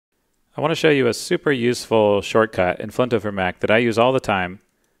I want to show you a super useful shortcut in Flinto for Mac that I use all the time,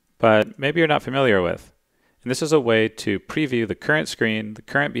 but maybe you're not familiar with. And this is a way to preview the current screen, the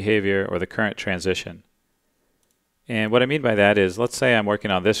current behavior, or the current transition. And what I mean by that is, let's say I'm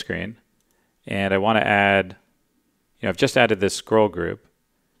working on this screen, and I want to add, I've just added this scroll group,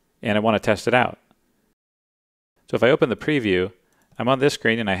 and I want to test it out. So if I open the preview, I'm on this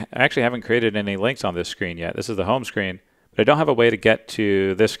screen, and I actually haven't created any links on this screen yet. This is the home screen, but I don't have a way to get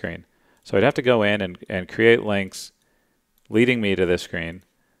to this screen. So I'd have to go in and create links leading me to this screen.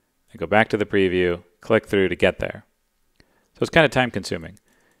 I go back to the preview, click through to get there. So it's kind of time consuming.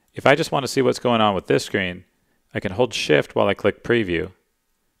 If I just want to see what's going on with this screen, I can hold Shift while I click Preview,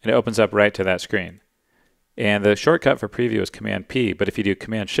 and it opens up right to that screen. And the shortcut for Preview is Command P, but if you do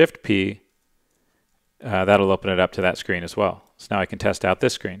Command Shift P, that'll open it up to that screen as well. So now I can test out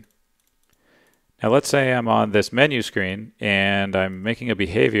this screen. Now let's say I'm on this menu screen and I'm making a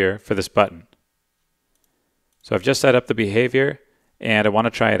behavior for this button. So I've just set up the behavior and I want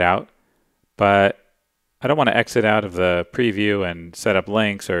to try it out, but I don't want to exit out of the preview and set up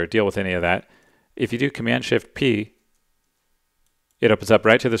links or deal with any of that. If you do Command Shift P, it opens up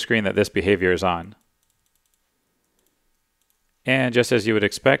right to the screen that this behavior is on. And just as you would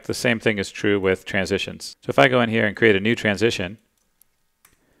expect, the same thing is true with transitions. So if I go in here and create a new transition,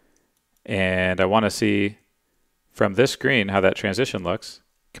 and I want to see from this screen how that transition looks,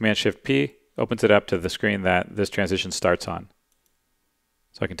 Command Shift P opens it up to the screen that this transition starts on.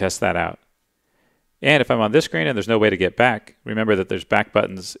 So I can test that out. And if I'm on this screen and there's no way to get back, remember that there's back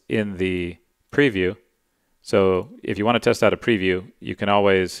buttons in the preview. So if you want to test out a preview, you can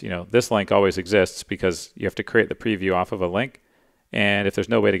always, this link always exists because you have to create the preview off of a link. And if there's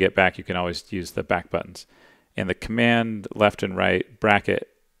no way to get back, you can always use the back buttons. And the command left and right bracket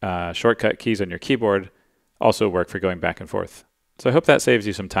shortcut keys on your keyboard also work for going back and forth. So I hope that saves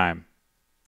you some time.